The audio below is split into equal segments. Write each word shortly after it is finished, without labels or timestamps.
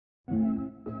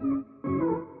Get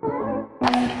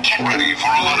ready for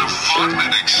a lot of fun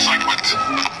and excitement.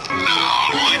 Now,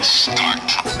 let's start.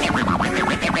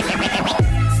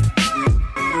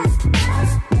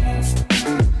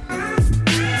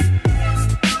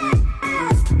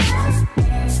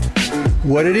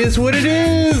 What it is,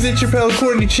 it's your pal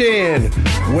kortniechan.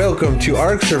 Welcome to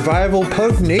Ark Survival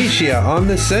Pugnacia on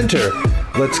the center.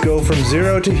 Let's go from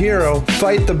zero to hero,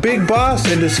 fight the big boss,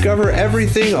 and discover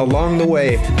everything along the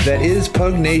way that is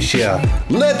Pugnacia.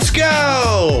 Let's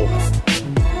go!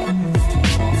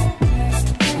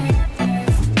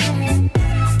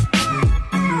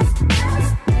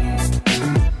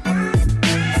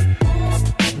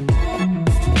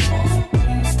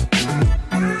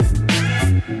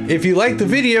 If you like the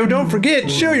video, don't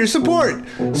forget, show your support.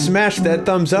 Smash that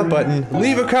thumbs up button,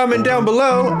 leave a comment down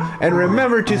below, and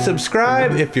remember to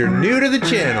subscribe if you're new to the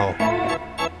channel.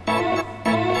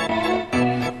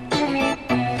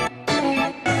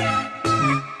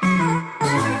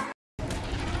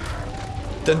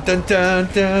 Dun dun dun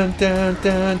dun dun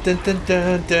dun dun dun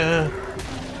dun dun.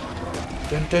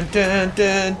 Dun dun dun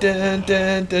dun dun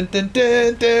dun dun dun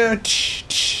dun dun.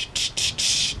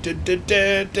 Dun dun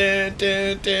dun dun dun dun dun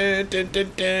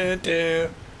dun dun dun.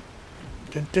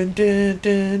 Dun dun dun dun dun dun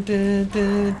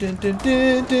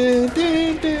dun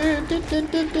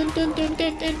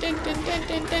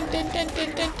dun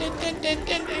dun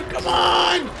dun dun. Come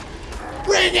on!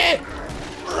 Bring it!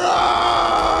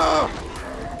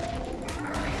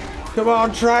 Come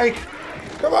on, Trike!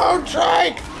 Come on,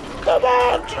 Trike! Come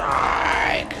on,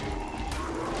 Trike!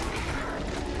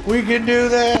 We can do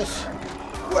this!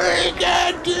 We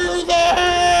can do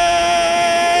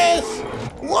this!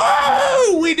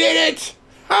 Whoa! We did it!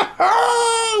 Ha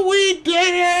ha! We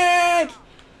did it!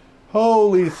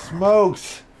 Holy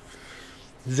smokes!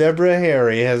 Zebra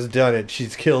Harry has done it.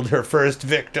 She's killed her first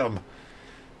victim.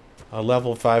 A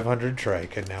level 500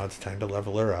 trike, and now it's time to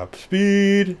level her up.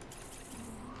 Speed!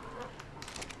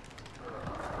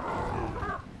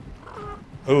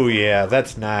 Oh yeah,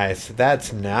 that's nice.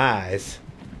 That's nice.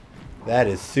 That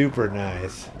is super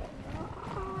nice.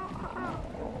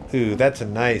 Ooh, that's a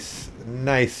nice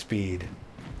speed.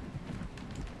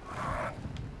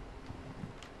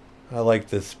 I like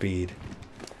this speed.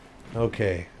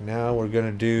 Okay, now we're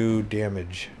gonna do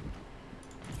damage.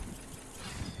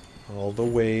 All the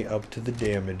way up to the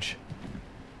damage.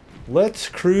 Let's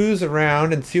cruise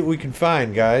around and see what we can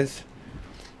find, guys.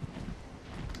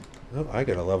 Oh, I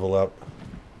gotta level up.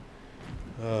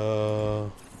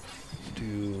 Let's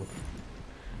do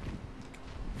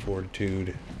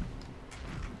Fortitude.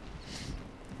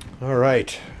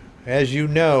 Alright. As you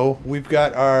know, we've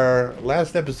got our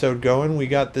last episode going. We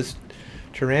got this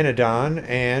Pteranodon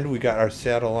and we got our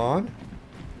saddle on.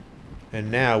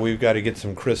 And now we've got to get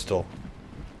some crystal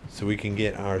so we can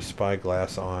get our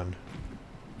spyglass on.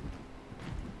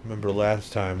 Remember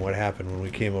last time what happened when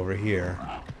we came over here?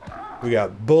 We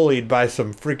got bullied by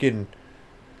some freaking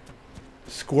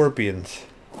scorpions.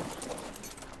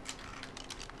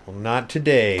 Well, not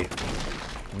today.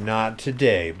 Not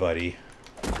today, buddy.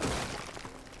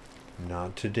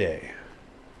 Not today.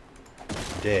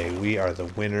 Today, we are the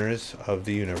winners of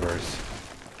the universe.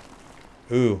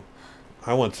 Ooh,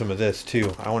 I want some of this,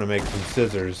 too. I want to make some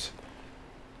scissors.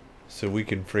 So we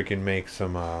can freaking make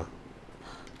some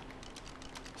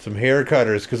hair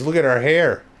cutters. Because look at our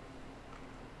hair.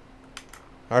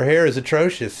 Our hair is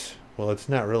atrocious. Well, it's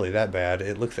not really that bad.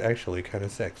 It looks actually kind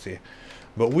of sexy.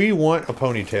 But we want a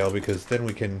ponytail because then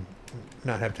we can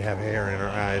not have to have hair in our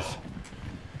eyes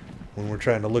when we're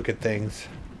trying to look at things.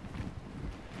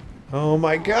 Oh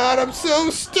my god, I'm so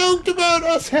stoked about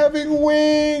us having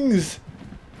wings!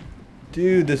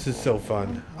 Dude, this is so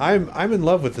fun. I'm in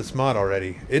love with this mod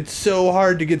already. It's so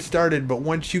hard to get started, but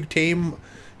once you tame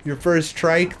your first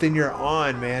trike, then you're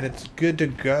on, man. It's good to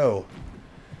go.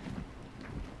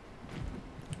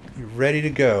 You're ready to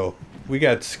go. We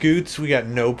got scoots, we got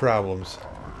no problems.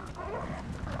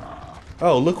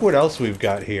 Oh, look what else we've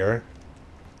got here.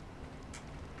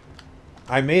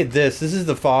 I made this. This is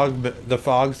the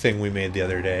fog thing we made the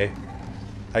other day.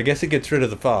 I guess it gets rid of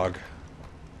the fog.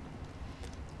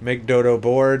 Make Dodo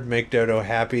bored, make Dodo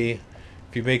happy.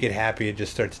 If you make it happy, it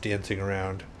just starts dancing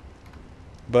around.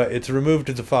 But it's removed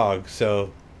the fog,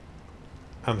 so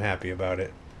I'm happy about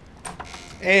it.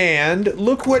 And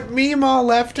look what Meemaw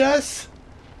left us!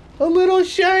 A little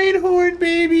Shinehorn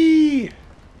baby!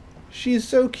 She's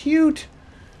so cute!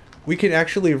 We can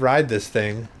actually ride this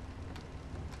thing.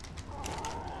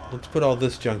 Let's put all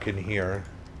this junk in here.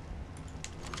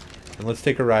 And let's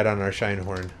take a ride on our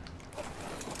Shinehorn.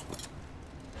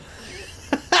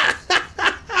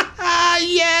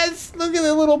 Yes! Look at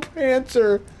the little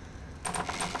prancer!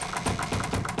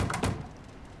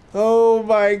 Oh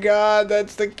my god,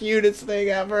 that's the cutest thing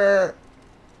ever.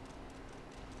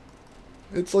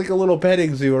 It's like a little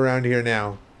petting zoo around here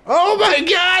now. Oh my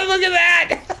god, look at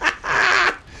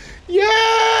that!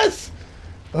 Yes!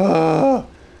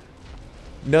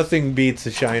 Nothing beats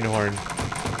a Shinehorn.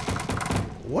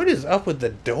 What is up with the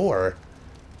door?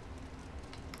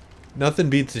 Nothing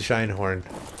beats a Shinehorn.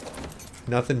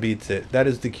 Nothing beats it. That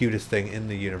is the cutest thing in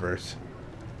the universe.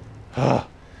 The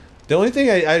only thing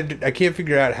I can't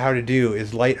figure out how to do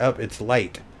is light up its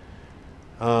light.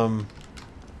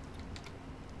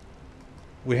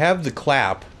 We have the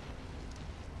clap.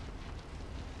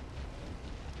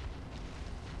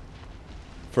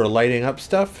 For lighting up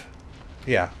stuff.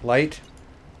 Yeah, light.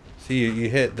 See, you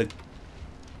hit the...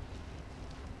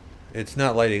 It's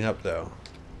not lighting up, though.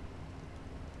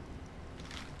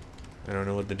 I don't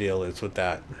know what the deal is with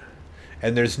that.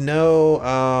 And there's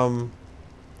no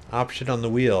option on the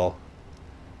wheel.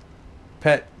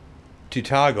 Pet to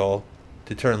toggle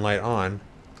to turn light on.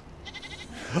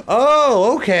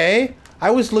 Oh, okay. I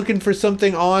was looking for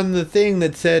something on the thing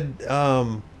that said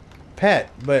pet,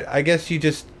 but I guess you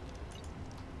just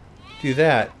do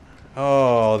that.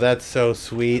 Oh, that's so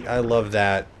sweet. I love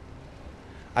that.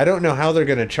 I don't know how they're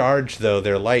going to charge, though,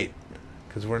 their light,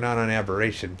 because we're not on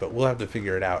aberration, but we'll have to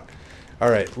figure it out.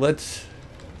 All right, let's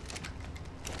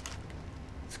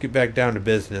get back down to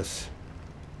business.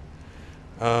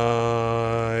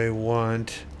 I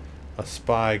want a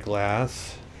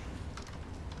spyglass.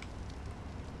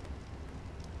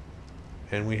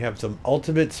 And we have some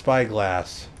ultimate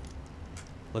spyglass.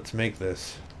 Let's make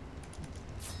this.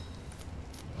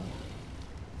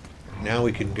 Now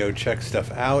we can go check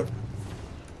stuff out.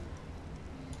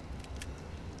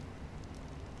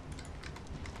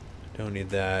 Don't need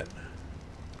that.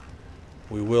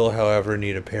 We will, however,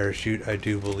 need a parachute, I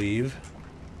do believe.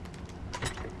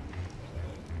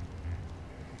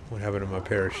 What happened to my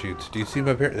parachutes? Do you see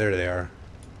my parachutes? There they are.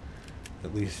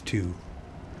 At least two.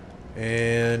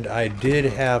 And I did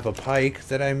have a pike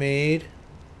that I made.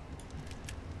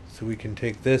 So we can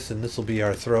take this, and this will be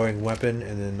our throwing weapon,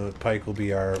 and then the pike will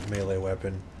be our melee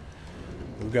weapon.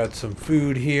 We've got some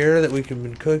food here that we can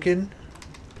be cooking.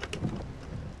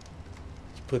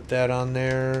 Let's put that on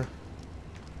there.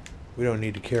 We don't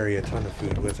need to carry a ton of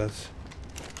food with us.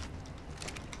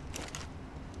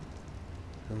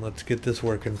 And let's get this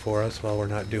working for us while we're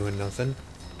not doing nothing.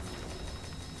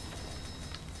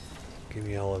 Give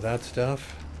me all of that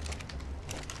stuff.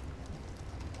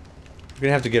 We're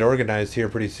gonna have to get organized here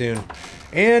pretty soon.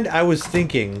 And I was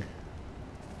thinking,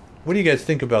 what do you guys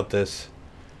think about this?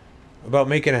 About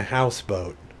making a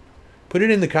houseboat? Put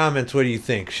it in the comments, what do you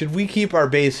think? Should we keep our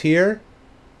base here?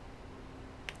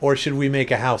 Or should we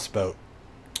make a houseboat?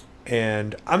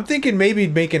 And I'm thinking maybe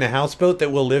making a houseboat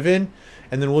that we'll live in,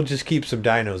 and then we'll just keep some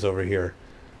dinos over here.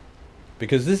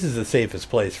 Because this is the safest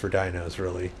place for dinos,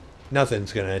 really.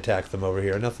 Nothing's going to attack them over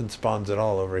here. Nothing spawns at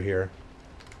all over here.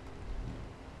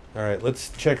 Alright, let's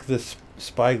check this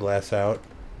spyglass out.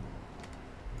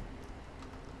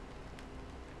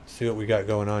 See what we got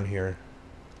going on here.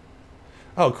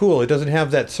 Oh, cool. It doesn't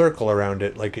have that circle around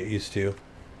it like it used to.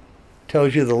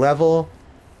 Tells you the level.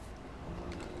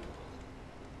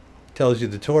 Tells you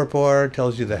the torpor.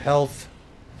 Tells you the health.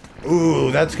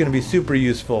 Ooh, that's going to be super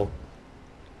useful.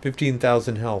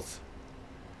 15,000 health.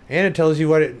 And it tells you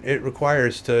what it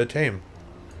requires to tame.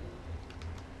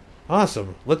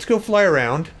 Awesome. Let's go fly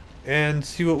around and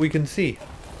see what we can see.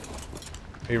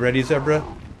 Are you ready, Zebra?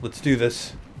 Let's do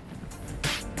this.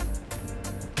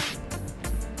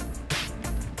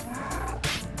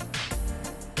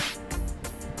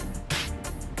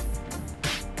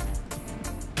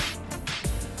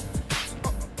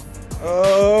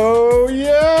 Oh,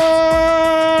 yeah!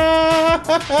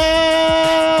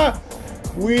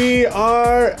 We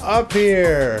are up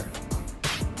here.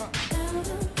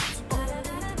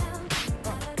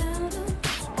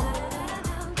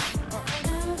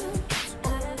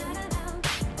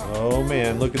 Oh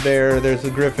man, look at there. There's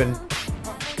a griffin.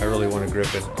 I really want a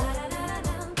griffin.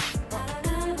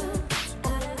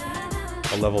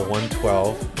 A level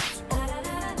 112.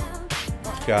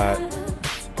 It's got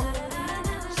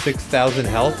 6,000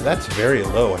 health. That's very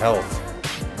low health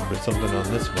for something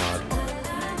on this mod.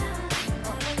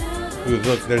 Ooh,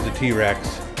 look, there's a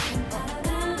T-Rex.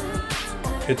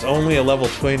 It's only a level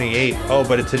 28. Oh,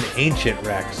 but it's an ancient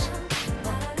Rex.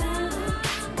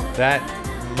 That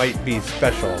might be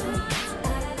special.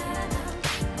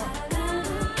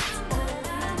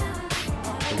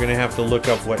 We're gonna have to look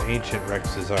up what ancient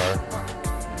Rexes are.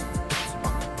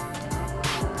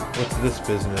 What's this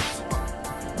business?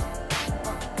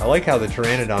 I like how the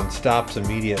Pteranodon stops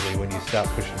immediately when you stop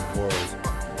pushing forward.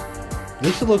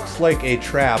 This looks like a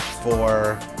trap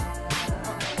for a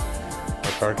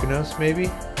Carcanos, maybe?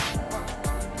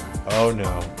 Oh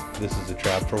no, this is a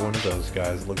trap for one of those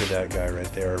guys. Look at that guy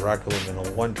right there. Rock Elemental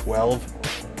 112.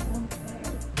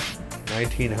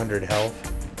 1900 health.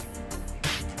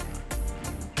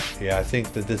 Yeah, I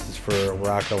think that this is for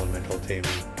Rock Elemental taming.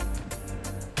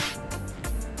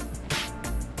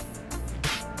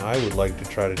 I would like to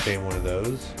try to tame one of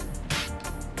those.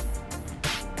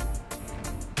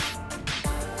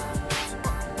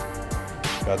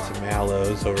 Got some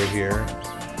aloes over here.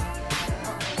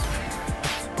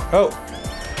 Oh!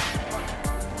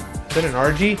 Is that an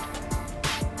RG?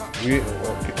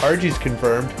 RG's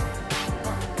confirmed.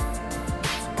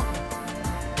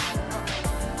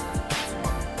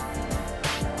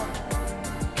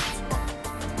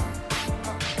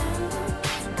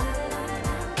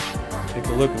 Take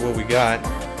a look at what we got.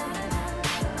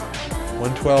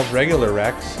 112 regular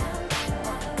Rex.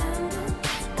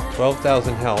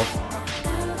 12,000 health.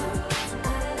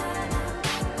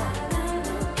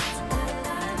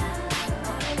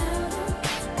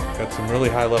 Got some really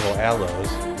high level aloes.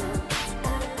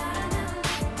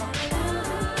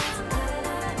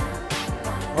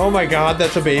 Oh my god,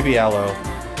 that's a baby aloe.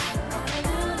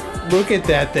 Look at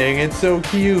that thing, it's so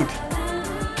cute.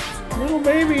 Little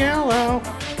baby aloe.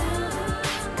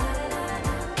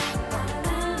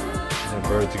 That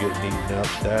bird's getting eaten up.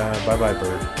 Bye-bye,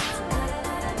 bird.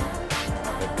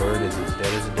 That bird is as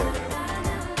dead as a dodo.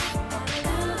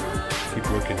 Keep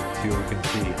looking, see what we can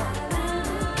see.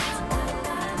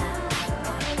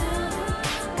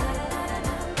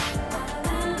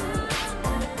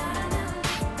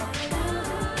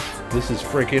 This is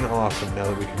freaking awesome. Now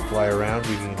that we can fly around,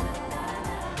 we can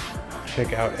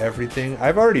check out everything.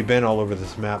 I've already been all over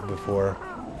this map before.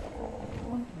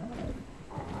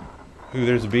 Ooh,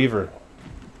 there's a beaver.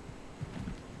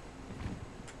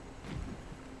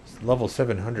 It's level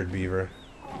 700 beaver.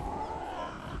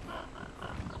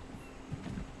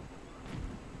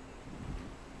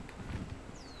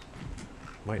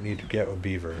 Might need to get a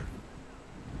beaver.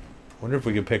 Wonder if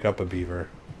we could pick up a beaver.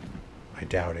 I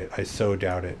doubt it. I so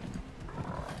doubt it.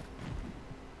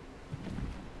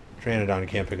 Pteranodon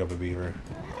can't pick up a beaver.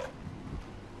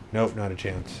 Nope, not a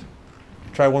chance.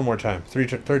 Try one more time.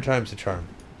 Third time's the charm.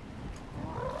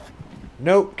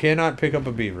 Nope, cannot pick up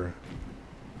a beaver.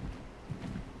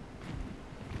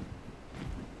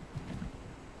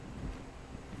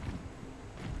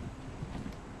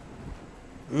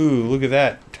 Ooh, look at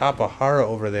that. Tapahara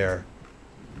over there.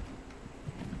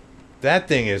 That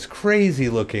thing is crazy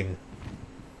looking.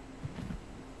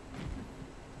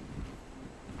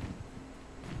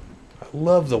 I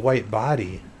love the white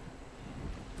body.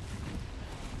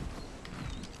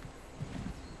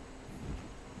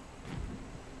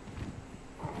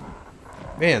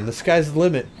 Man, the sky's the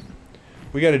limit.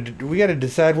 We gotta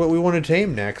decide what we want to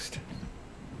tame next.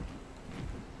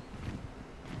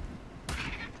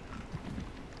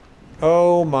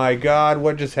 Oh my god,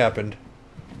 what just happened?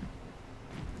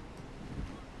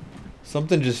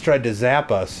 Something just tried to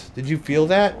zap us. Did you feel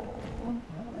that?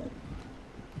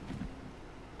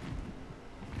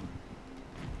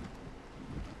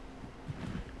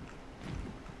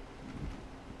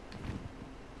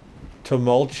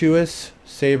 Tumultuous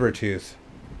Sabertooth.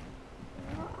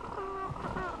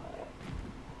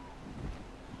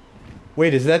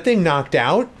 Wait, is that thing knocked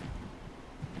out?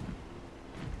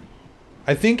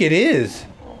 I think it is.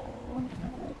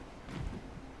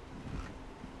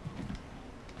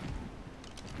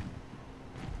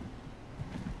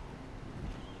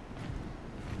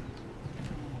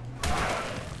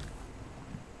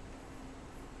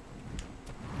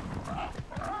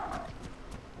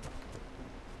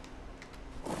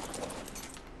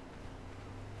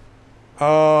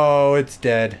 Oh, it's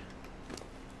dead.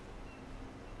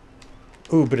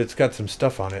 Ooh, but it's got some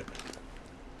stuff on it.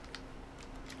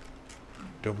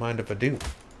 Don't mind if I do.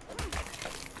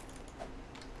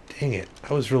 Dang it.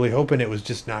 I was really hoping it was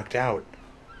just knocked out.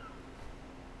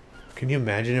 Can you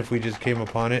imagine if we just came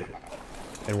upon it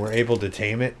and were able to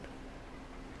tame it?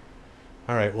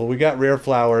 Alright, well we got rare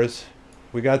flowers.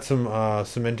 We got some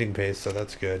cementing paste, so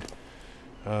that's good.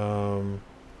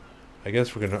 I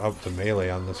guess we're going to up the melee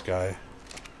on this guy.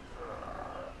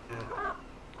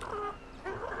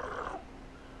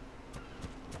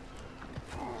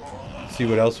 See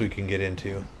what else we can get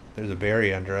into. There's a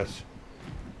berry under us.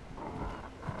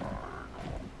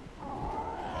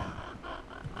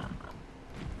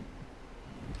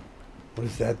 What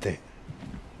is that thing?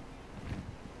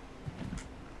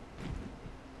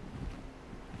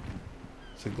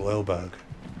 It's a glow bug.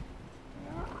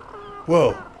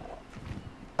 Whoa!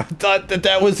 thought that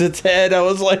that was its head. I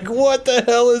was like, what the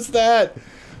hell is that?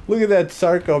 Look at that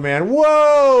Sarco, man.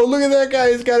 Whoa! Look at that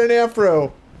guy. He's got an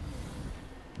afro.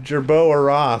 Gerbo or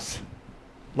Ross.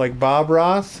 Like Bob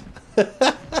Ross?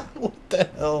 What the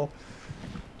hell?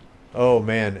 Oh,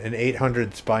 man. An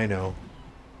 800 Spino.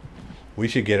 We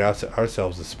should get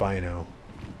ourselves a Spino.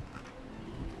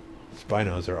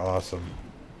 Spinos are awesome.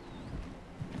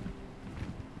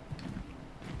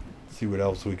 See what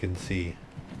else we can see.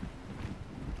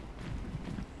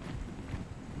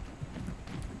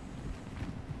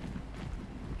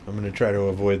 I'm going to try to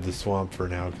avoid the swamp for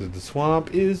now, because the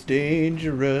swamp is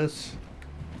dangerous.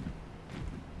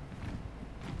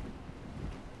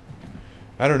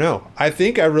 I don't know. I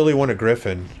think I really want a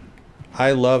griffin.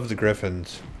 I love the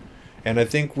griffins. And I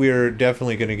think we're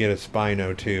definitely going to get a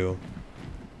Spino too.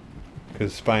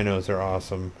 Because Spinos are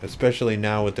awesome. Especially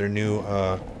now with their new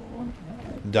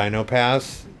Dino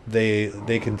Pass.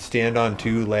 They can stand on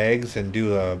 2 legs and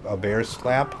do a bear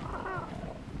slap.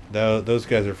 Those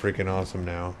guys are freaking awesome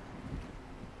now.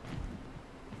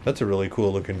 That's a really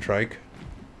cool looking trike.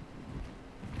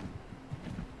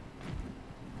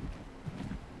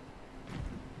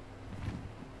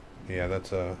 Yeah,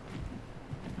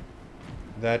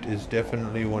 that is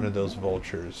definitely one of those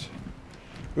vultures.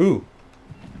 Ooh.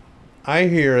 I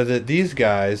hear that these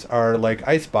guys are like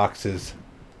ice boxes.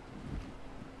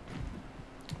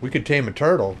 We could tame a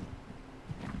turtle.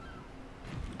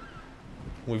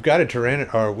 We've got a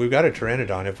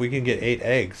pteranodon. If we can get 8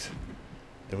 eggs,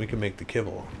 then we can make the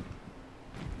kibble.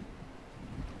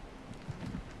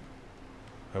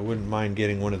 I wouldn't mind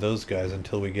getting one of those guys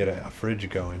until we get a fridge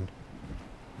going.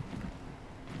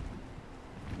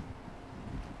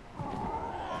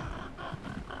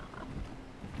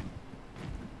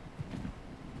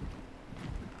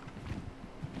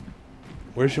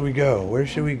 Where should we go? Where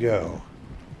should we go?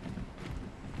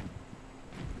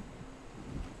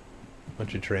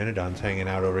 Bunch of pteranodons hanging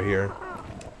out over here.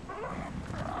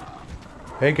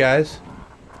 Hey guys,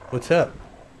 what's up?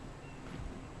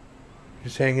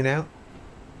 Just hanging out?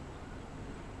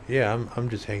 Yeah, I'm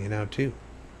just hanging out too.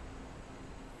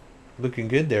 Looking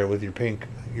good there with your pink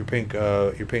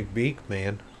beak,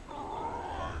 man.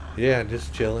 Yeah,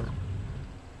 just chilling.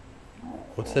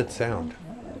 What's that sound?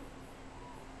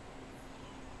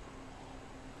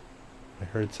 I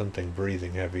heard something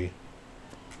breathing heavy.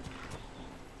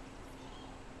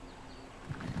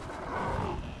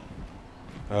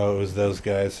 Oh, it was those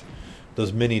guys.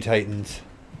 Those mini titans.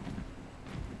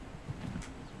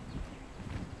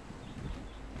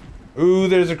 Ooh,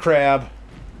 there's a crab.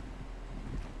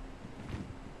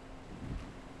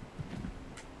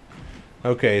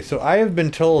 Okay, so I have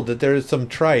been told that there's some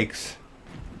trikes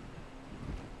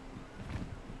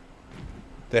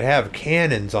that have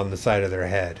cannons on the side of their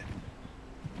head.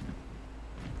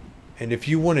 And if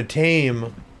you want to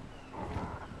tame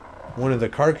one of the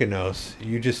Karkanos,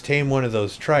 you just tame one of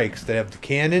those trikes that have the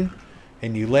cannon,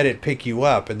 and you let it pick you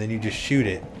up, and then you just shoot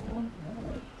it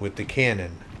with the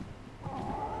cannon.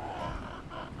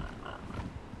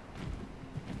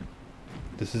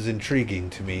 This is intriguing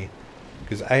to me,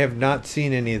 because I have not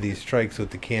seen any of these trikes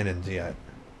with the cannons yet.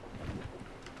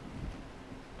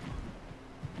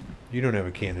 You don't have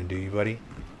a cannon, do you, buddy?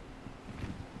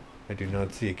 I do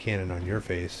not see a cannon on your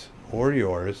face. Or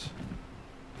yours.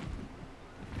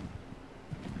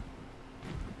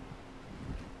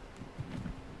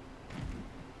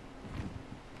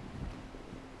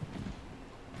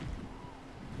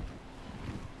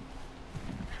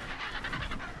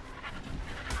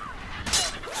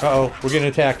 Uh-oh, we're getting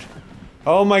attacked.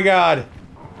 Oh my god!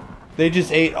 They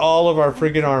just ate all of our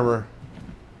freaking armor.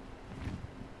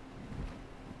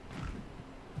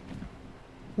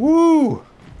 Woo!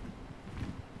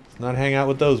 Let's not hang out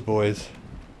with those boys.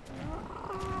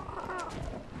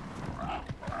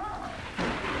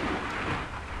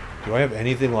 Do I have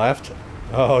anything left?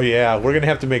 Oh yeah, we're gonna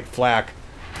have to make flak.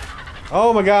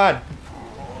 Oh my god!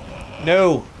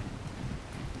 No!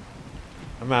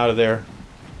 I'm out of there.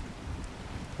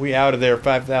 We out of there,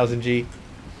 5,000 G.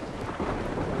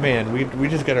 Man, we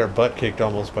just got our butt kicked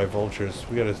almost by vultures.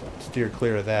 We gotta steer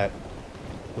clear of that.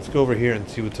 Let's go over here and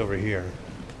see what's over here.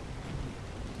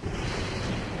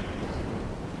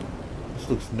 This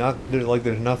looks not like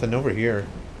there's nothing over here.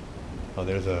 Oh,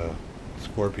 there's a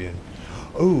scorpion.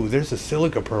 Oh, there's a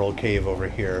silica pearl cave over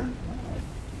here.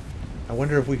 I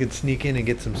wonder if we could sneak in and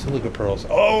get some silica pearls.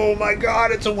 Oh my god,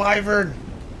 it's a wyvern!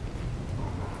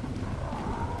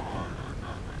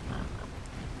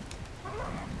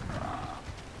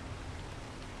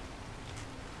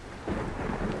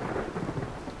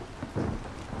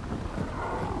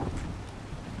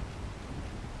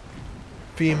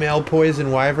 Female poison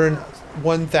wyvern.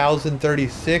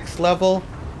 1036 level.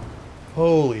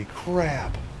 Holy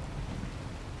crap.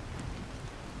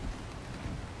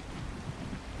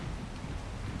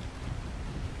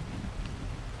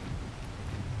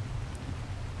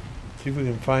 See if we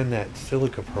can find that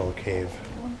silica pearl cave.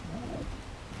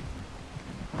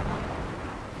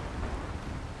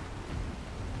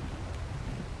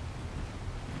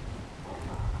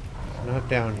 It's not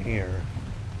down here.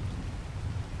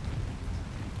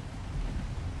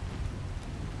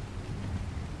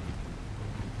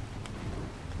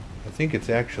 I think it's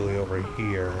actually over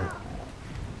here.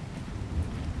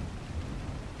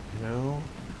 No?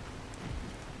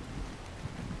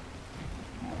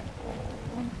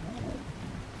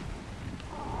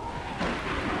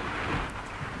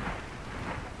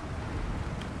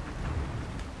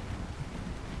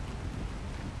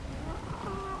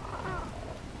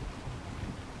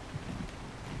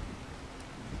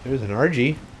 There's an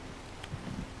RG.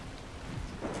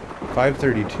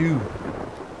 532.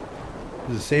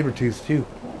 There's a saber tooth too.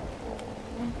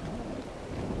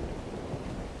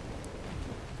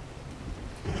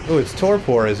 Oh, its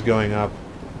torpor is going up.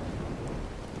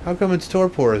 How come its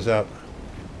torpor is up?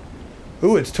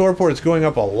 Ooh, its torpor is going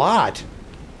up a lot.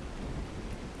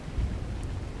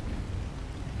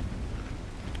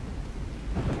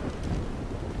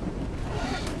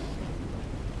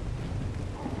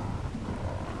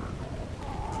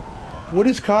 What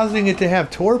is causing it to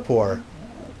have torpor?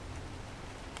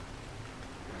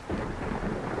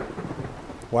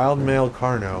 Wild male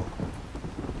Carno.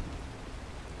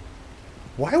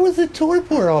 Why was the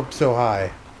torpor up so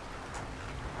high?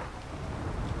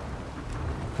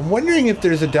 I'm wondering if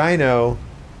there's a dino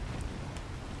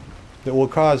that will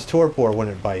cause torpor when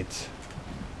it bites.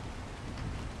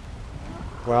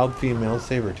 Wild female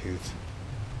saber-tooth.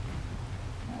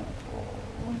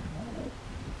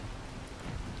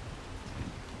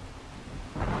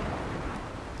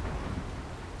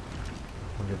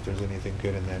 Wonder if there's anything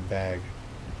good in that bag.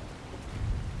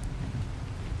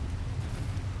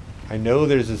 I know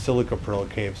there's a silica pearl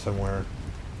cave somewhere.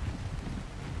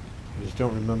 I just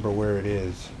don't remember where it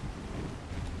is.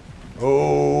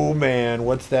 Oh man,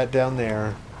 what's that down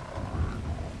there?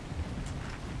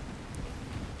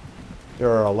 There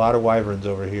are a lot of wyverns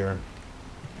over here.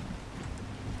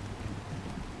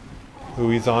 Ooh,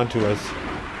 he's on to us.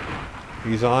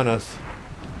 He's on us.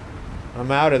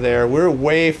 I'm out of there. We're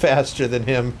way faster than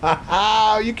him. Ha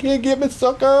ha! You can't get me,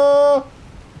 sucker!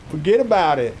 Forget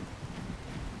about it.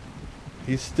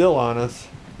 He's still on us.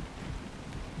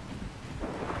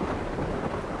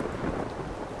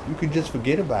 You can just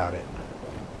forget about it.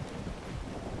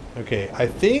 Okay, I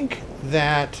think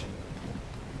that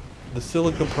the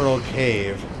Silica Pearl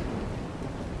Cave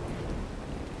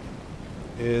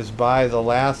is by the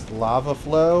last lava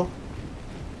flow.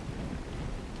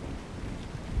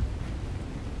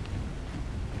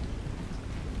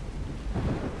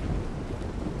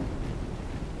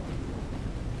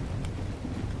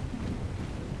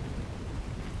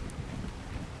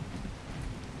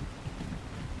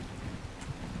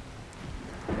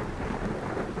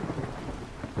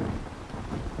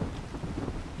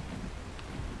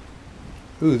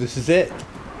 Ooh, this is it.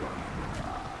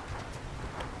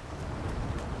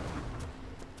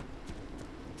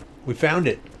 We found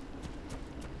it.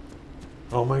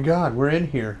 Oh my god, we're in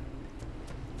here.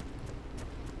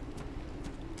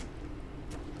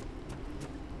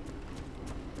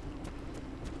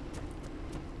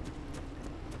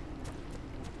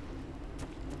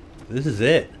 This is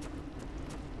it.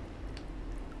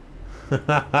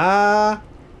 Ha ha!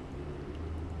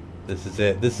 This is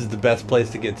it. This is the best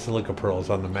place to get silica pearls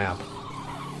on the map.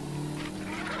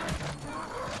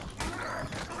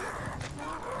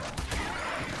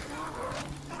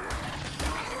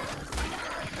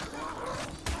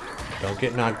 Don't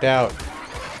get knocked out.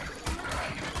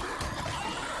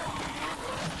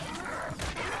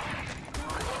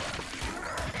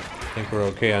 I think we're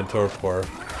okay on torpor.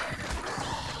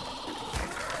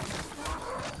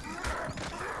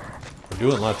 We're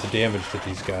doing lots of damage to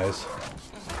these guys.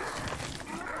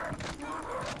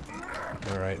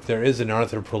 Alright, there is an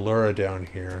Arthropelura down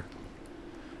here.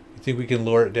 You think we can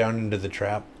lure it down into the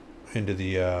trap? Into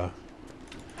the,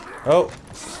 Oh!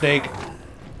 Snake!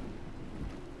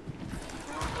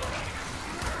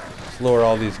 Let's lower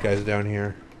all these guys down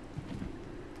here.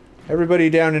 Everybody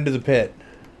down into the pit.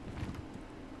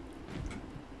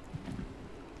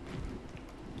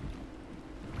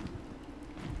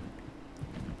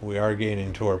 We are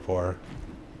gaining torpor.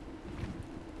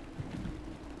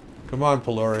 Come on,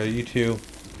 Pelura, you two.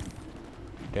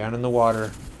 Down in the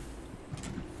water.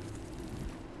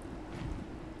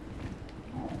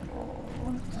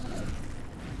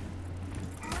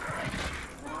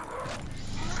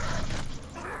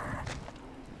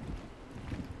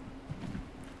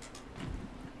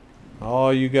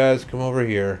 All you guys come over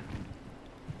here.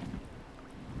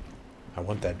 I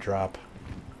want that drop.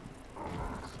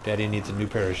 Daddy needs a new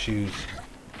pair of shoes.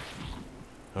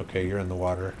 Okay, you're in the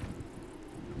water.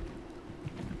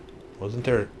 Wasn't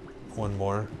there one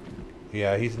more?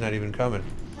 Yeah, he's not even coming.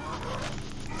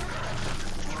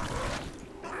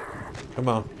 Come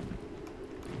on.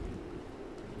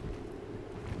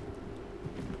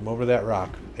 Come over that rock.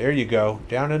 There you go.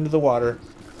 Down into the water.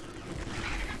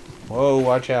 Whoa,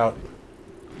 watch out.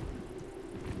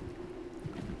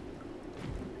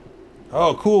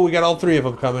 Oh, cool. We got all three of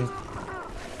them coming.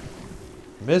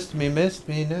 Missed me, missed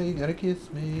me. Now you gotta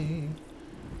kiss me.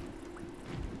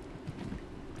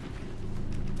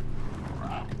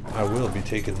 I will be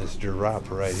taking this drop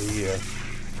right here.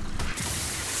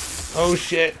 Oh,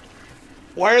 shit.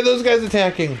 Why are those guys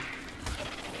attacking?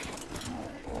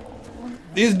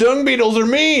 These dung beetles are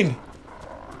mean!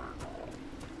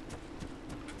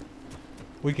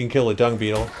 We can kill a dung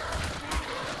beetle.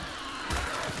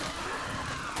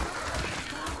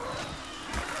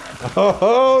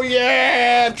 Oh,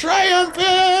 yeah!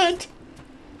 Triumphant!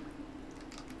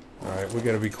 Alright, we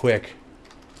gotta be quick.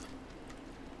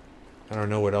 I don't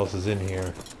know what else is in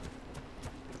here.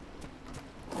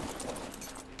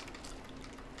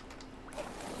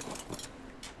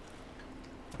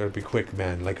 Gotta be quick,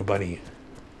 man, like a bunny.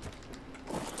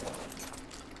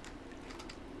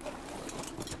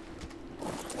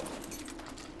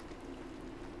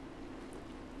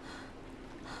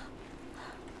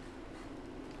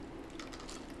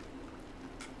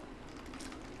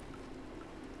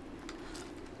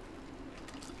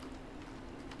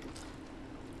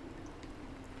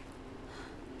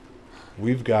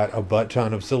 We've got a butt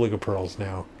ton of silica pearls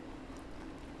now.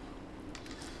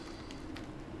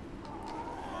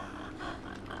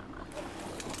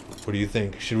 What do you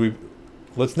think? Should we...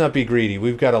 Let's not be greedy.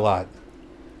 We've got a lot.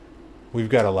 We've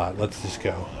got a lot. Let's just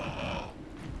go.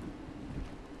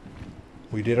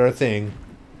 We did our thing.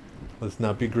 Let's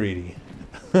not be greedy.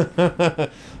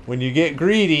 When you get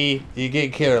greedy, you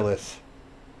get careless.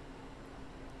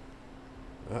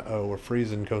 Uh-oh, we're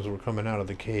freezing because we're coming out of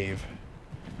the cave.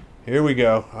 Here we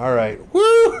go. Alright.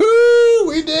 Woohoo!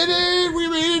 We did it! We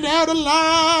made it out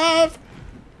alive!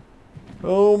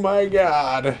 Oh my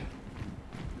god.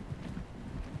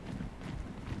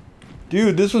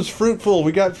 Dude, this was fruitful.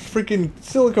 We got freaking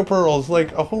silica pearls,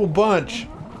 like a whole bunch.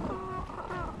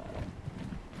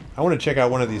 I want to check out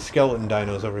one of these skeleton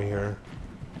dinos over here.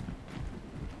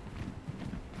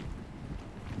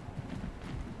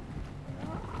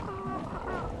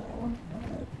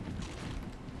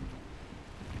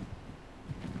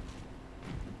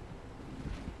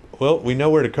 Well, we know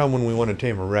where to come when we want to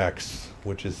tame a Rex,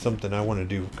 which is something I want to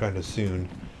do kind of soon.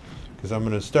 Because I'm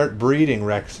going to start breeding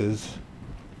Rexes.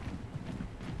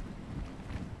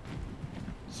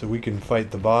 So we can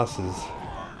fight the bosses.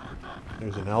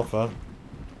 There's an alpha.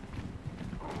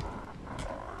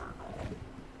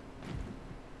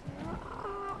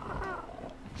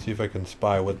 See if I can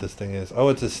spy what this thing is. Oh,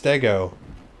 it's a stego.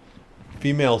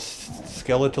 Female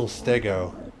skeletal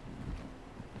stego.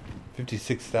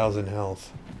 56,000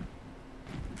 health.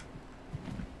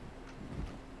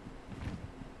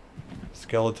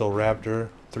 Skeletal raptor.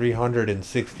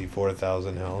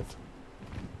 364,000 health.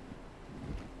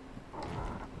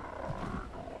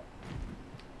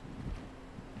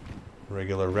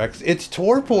 Regular Rex. Its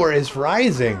torpor is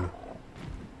rising.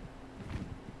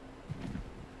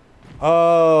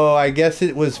 Oh, I guess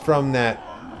it was from that.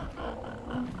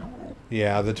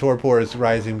 Yeah, the torpor is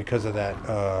rising because of that.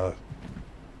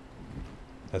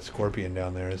 That scorpion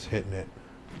down there is hitting it.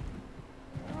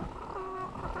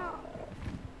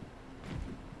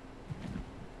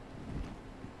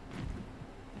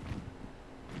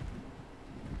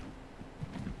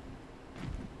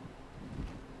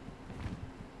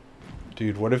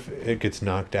 Dude, what if it gets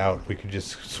knocked out? We could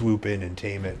just swoop in and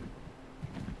tame it.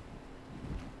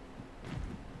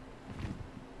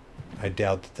 I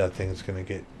doubt that that thing's gonna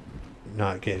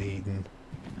not get eaten.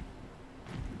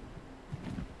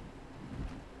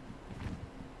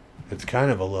 It's kind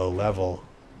of a low level,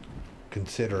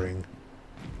 considering.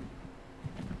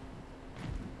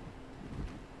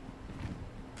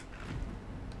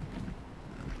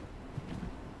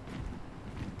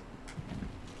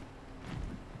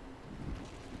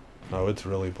 Oh, it's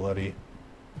really bloody.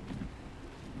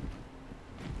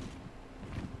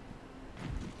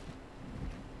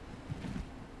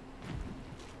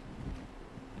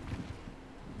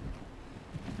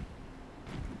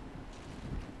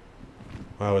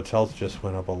 Wow, its health just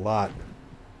went up a lot.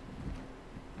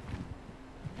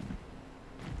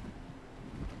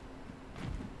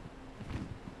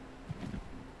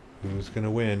 Who's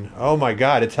gonna win? Oh my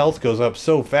god, its health goes up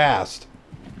so fast.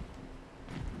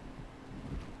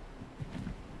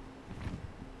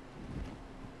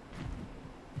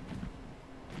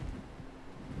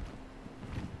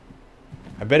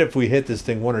 I bet if we hit this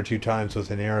thing 1 or 2 times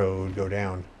with an arrow, it would go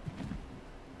down.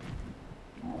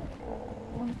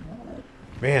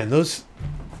 Man, those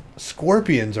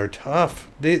scorpions are tough.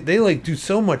 They like do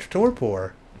so much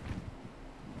torpor.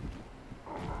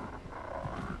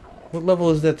 What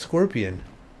level is that scorpion?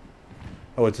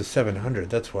 Oh, it's a 700.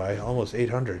 That's why. Almost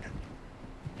 800.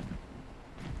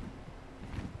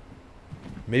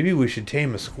 Maybe we should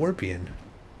tame a scorpion.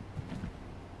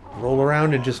 Roll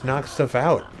around and just knock stuff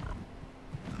out.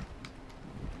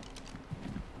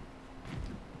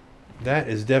 That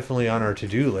is definitely on our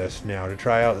to-do list now, to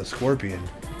try out the scorpion.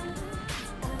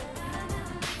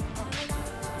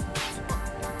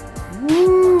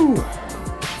 Woo!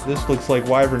 This looks like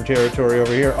wyvern territory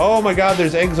over here. Oh my god,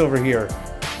 there's eggs over here.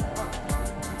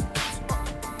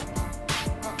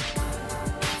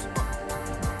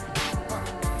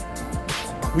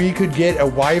 We could get a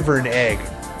wyvern egg.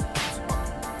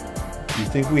 Do you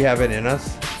think we have it in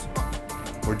us?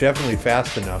 We're definitely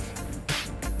fast enough.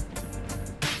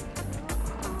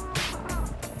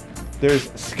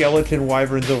 There's skeleton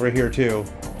wyverns over here too.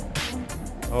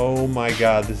 Oh my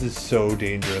god, this is so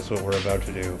dangerous what we're about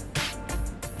to do.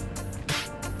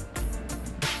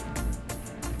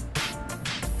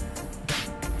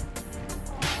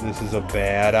 This is a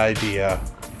bad idea.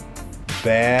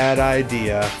 Bad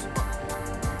idea.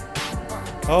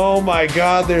 Oh my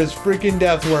god, there's freaking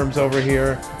death worms over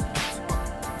here.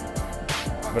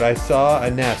 But I saw a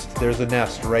nest. There's a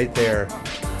nest right there.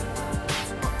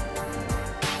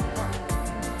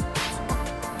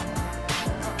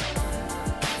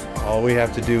 All we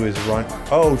have to do is run.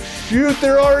 Oh shoot,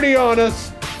 they're already on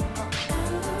us!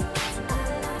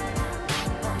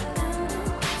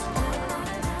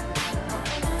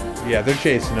 Yeah, they're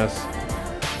chasing us.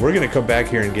 We're gonna come back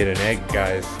here and get an egg,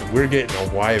 guys. We're getting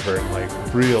a wyvern, like,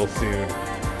 real soon.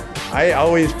 I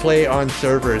always play on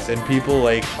servers, and people,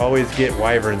 like, always get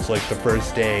wyverns, like, the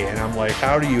first day. And I'm like,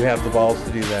 how do you have the balls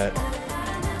to do that?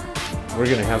 We're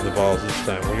gonna have the balls this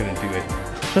time. We're gonna do it.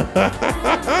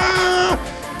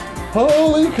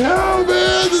 Holy cow,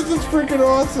 man! This is freaking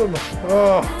awesome!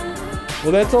 Oh.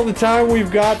 Well, that's all the time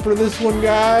we've got for this one,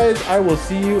 guys. I will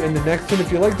see you in the next one.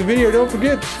 If you liked the video, don't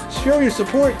forget to show your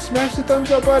support. Smash the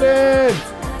thumbs up button.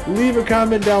 Leave a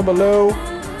comment down below.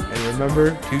 And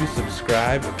remember to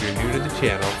subscribe if you're new to the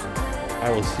channel. I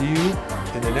will see you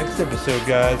in the next episode,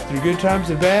 guys. Through good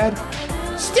times and bad,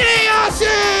 stay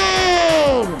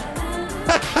awesome!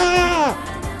 Ha ha!